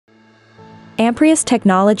Amprius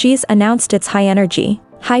Technologies announced its high-energy,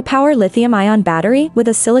 high-power lithium-ion battery with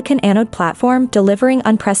a silicon anode platform delivering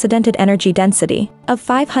unprecedented energy density of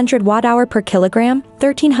 500 watt-hour per kilogram,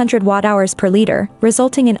 1300 watt-hours per liter,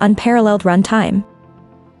 resulting in unparalleled runtime.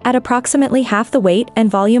 At approximately half the weight and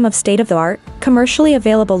volume of state-of-the-art, commercially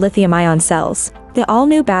available lithium-ion cells, the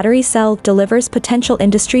all-new battery cell delivers potential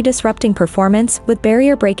industry-disrupting performance with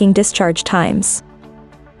barrier-breaking discharge times.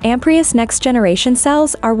 Amprius next-generation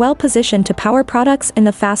cells are well-positioned to power products in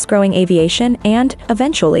the fast-growing aviation and,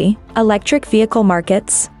 eventually, electric vehicle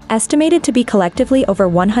markets, estimated to be collectively over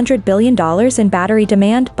 $100 billion in battery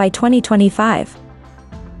demand by 2025.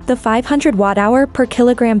 The 500 watt-hour per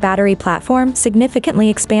kilogram battery platform significantly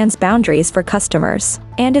expands boundaries for customers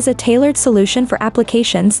and is a tailored solution for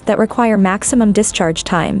applications that require maximum discharge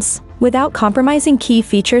times, without compromising key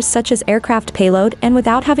features such as aircraft payload and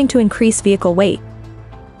without having to increase vehicle weight.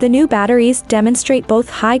 The new batteries demonstrate both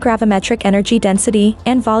high gravimetric energy density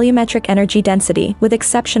and volumetric energy density with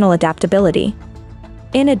exceptional adaptability.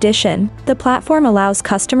 In addition, the platform allows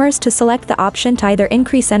customers to select the option to either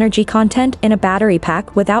increase energy content in a battery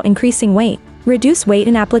pack without increasing weight, reduce weight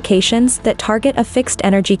in applications that target a fixed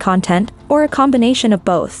energy content, or a combination of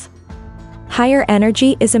both. Higher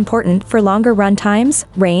energy is important for longer run times,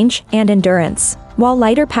 range, and endurance, while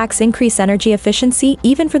lighter packs increase energy efficiency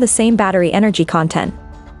even for the same battery energy content.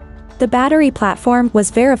 The battery platform was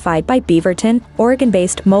verified by Beaverton,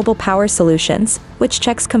 Oregon-based Mobile Power Solutions, which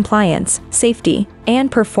checks compliance, safety, and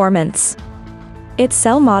performance. Its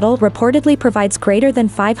cell model reportedly provides greater than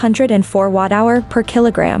 504 watt-hour per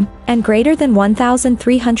kilogram and greater than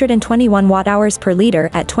 1,321 watt-hours per liter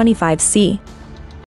at 25 C.